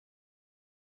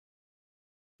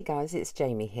Hey guys, it's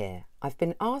Jamie here. I've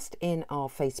been asked in our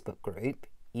Facebook group,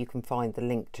 you can find the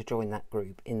link to join that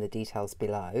group in the details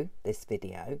below this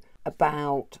video,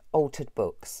 about altered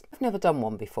books. I've never done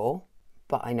one before,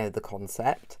 but I know the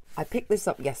concept. I picked this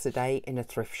up yesterday in a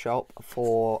thrift shop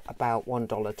for about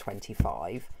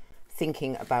 $1.25,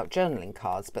 thinking about journaling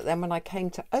cards, but then when I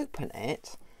came to open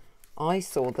it, I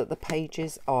saw that the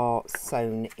pages are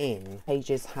sewn in.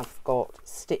 Pages have got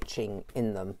stitching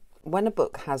in them. When a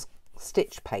book has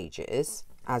stitch pages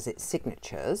as its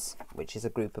signatures, which is a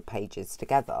group of pages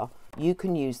together, you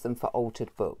can use them for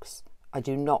altered books. I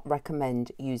do not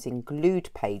recommend using glued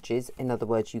pages, in other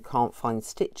words you can't find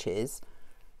stitches,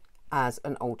 as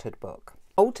an altered book.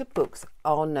 Altered books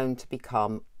are known to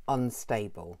become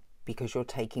unstable because you're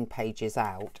taking pages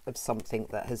out of something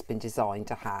that has been designed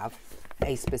to have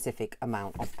a specific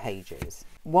amount of pages.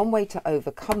 One way to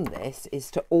overcome this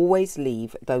is to always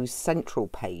leave those central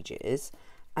pages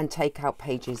and take out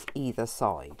pages either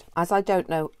side. As I don't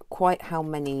know quite how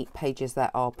many pages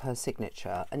there are per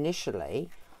signature, initially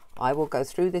I will go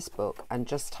through this book and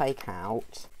just take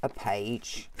out a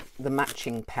page, the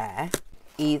matching pair,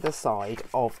 either side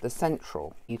of the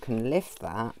central. You can lift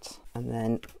that and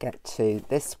then get to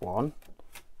this one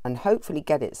and hopefully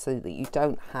get it so that you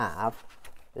don't have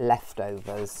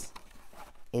leftovers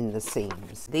in the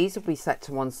seams. These will be set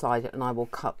to one side and I will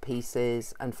cut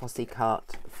pieces and fussy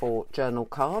cut for journal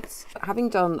cards. Having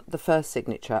done the first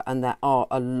signature, and there are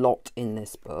a lot in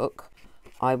this book,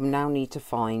 I now need to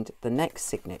find the next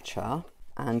signature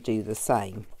and do the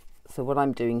same. So what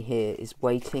I'm doing here is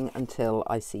waiting until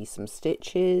I see some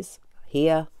stitches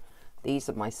here. These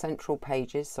are my central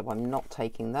pages, so I'm not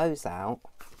taking those out.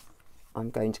 I'm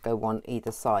going to go one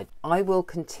either side. I will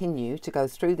continue to go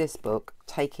through this book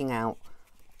taking out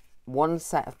one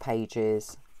set of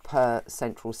pages per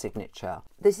central signature.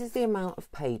 This is the amount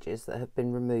of pages that have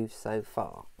been removed so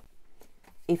far.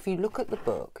 If you look at the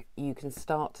book, you can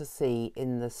start to see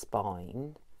in the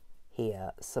spine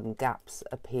here some gaps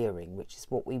appearing, which is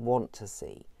what we want to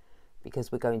see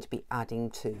because we're going to be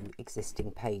adding to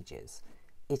existing pages.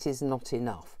 It is not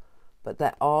enough, but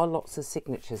there are lots of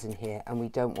signatures in here and we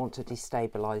don't want to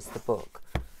destabilize the book.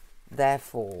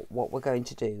 Therefore, what we're going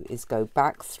to do is go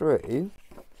back through,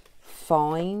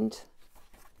 find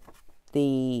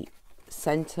the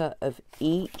center of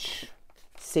each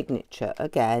signature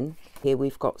again. Here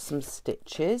we've got some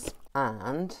stitches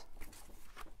and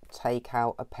take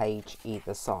out a page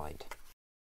either side.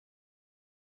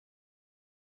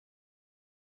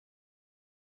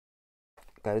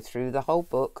 Go through the whole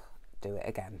book, do it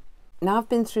again. Now I've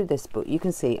been through this book, you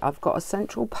can see I've got a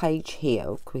central page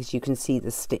here because you can see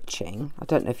the stitching. I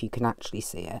don't know if you can actually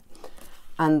see it.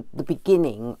 And the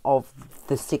beginning of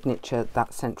the signature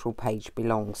that central page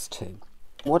belongs to.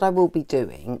 What I will be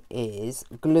doing is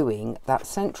gluing that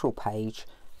central page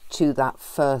to that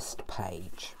first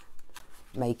page,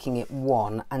 making it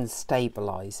one and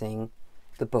stabilizing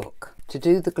the book. To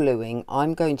do the gluing,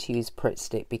 I'm going to use Pritt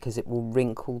Stick because it will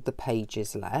wrinkle the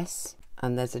pages less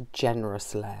and there's a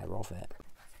generous layer of it.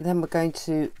 Then we're going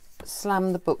to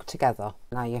slam the book together.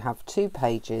 Now you have two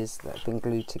pages that have been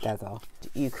glued together.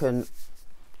 You can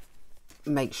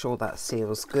make sure that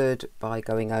seals good by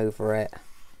going over it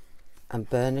and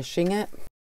burnishing it.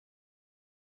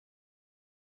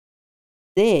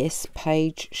 This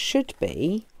page should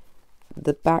be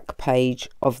the back page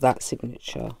of that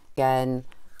signature. Again,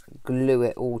 glue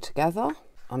it all together.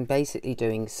 I'm basically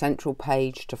doing central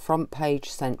page to front page,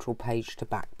 central page to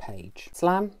back page.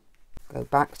 Slam, go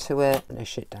back to it,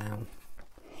 finish it down.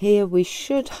 Here we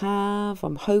should have,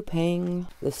 I'm hoping,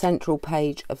 the central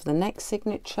page of the next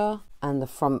signature and the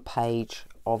front page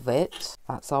of it.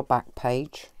 That's our back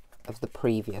page of the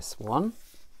previous one.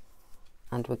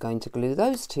 And we're going to glue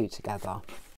those two together.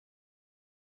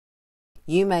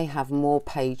 You may have more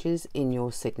pages in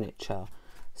your signature.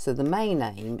 So the main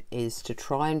aim is to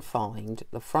try and find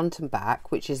the front and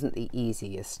back, which isn't the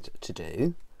easiest to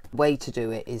do. The way to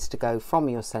do it is to go from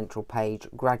your central page,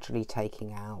 gradually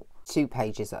taking out 2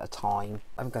 pages at a time.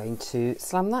 I'm going to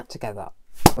slam that together.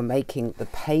 We're making the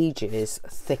pages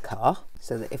thicker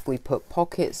so that if we put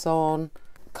pockets on,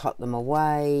 cut them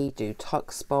away, do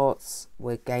tuck spots,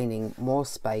 we're gaining more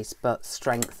space but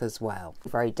strength as well.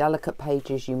 Very delicate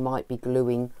pages, you might be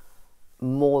gluing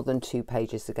more than 2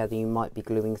 pages together, you might be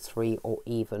gluing 3 or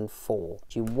even 4.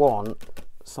 You want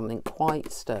something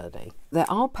quite sturdy. There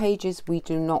are pages we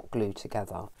do not glue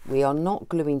together. We are not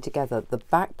gluing together the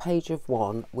back page of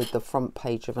one with the front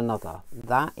page of another.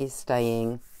 That is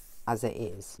staying as it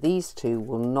is. These two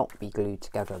will not be glued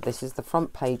together. This is the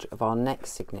front page of our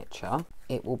next signature.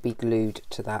 It will be glued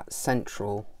to that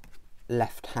central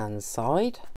left hand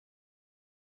side.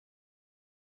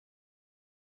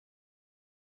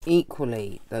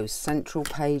 Equally, those central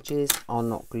pages are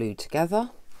not glued together.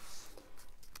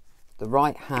 The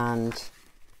right hand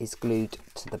is glued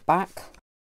to the back.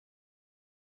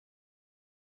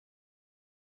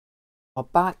 Our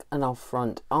back and our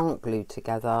front aren't glued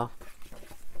together.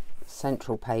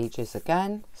 Central pages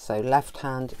again, so left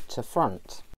hand to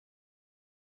front.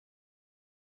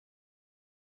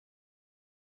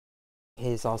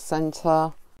 Here's our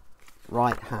centre,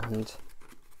 right hand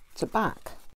to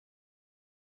back.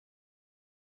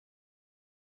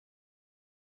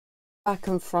 Back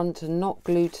and front are not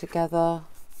glued together.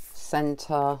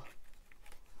 Centre,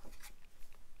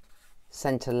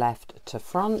 centre left to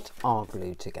front are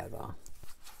glued together.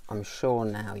 I'm sure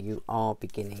now you are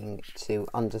beginning to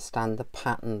understand the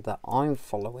pattern that I'm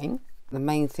following. The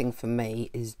main thing for me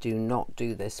is do not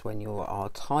do this when you are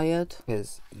tired,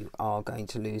 because you are going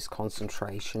to lose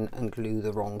concentration and glue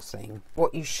the wrong thing.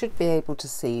 What you should be able to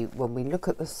see when we look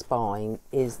at the spine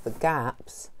is the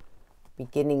gaps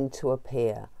beginning to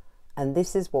appear. And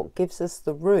this is what gives us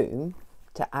the room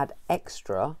to add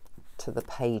extra to the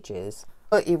pages.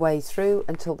 Work your way through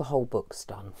until the whole book's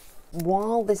done.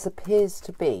 While this appears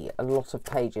to be a lot of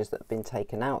pages that have been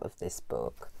taken out of this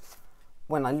book,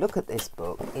 when I look at this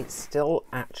book, it's still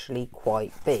actually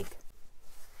quite big.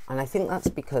 And I think that's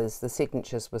because the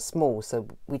signatures were small, so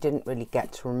we didn't really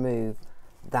get to remove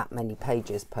that many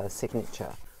pages per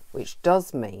signature, which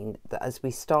does mean that as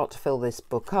we start to fill this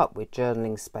book up with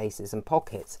journaling spaces and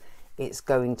pockets, it's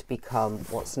going to become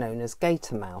what's known as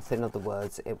gator mouth. In other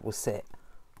words, it will sit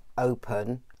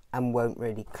open and won't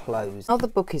really close. Now the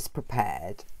book is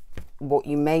prepared, what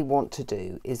you may want to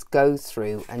do is go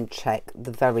through and check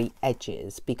the very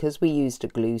edges. Because we used a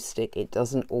glue stick, it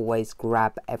doesn't always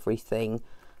grab everything,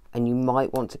 and you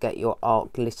might want to get your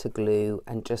art glitter glue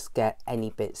and just get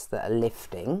any bits that are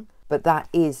lifting. But that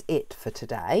is it for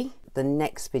today. The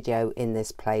next video in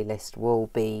this playlist will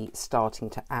be starting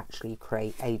to actually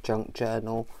create a junk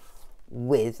journal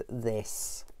with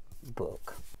this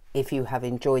book. If you have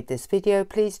enjoyed this video,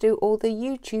 please do all the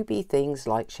YouTubey things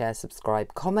like share,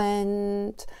 subscribe,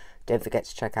 comment. Don't forget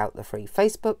to check out the free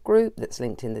Facebook group that's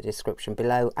linked in the description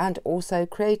below, and also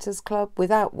Creators Club,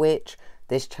 without which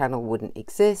this channel wouldn't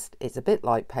exist. It's a bit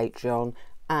like Patreon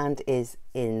and is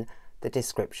in the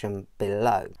description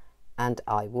below. And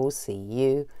I will see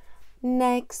you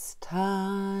next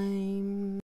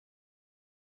time.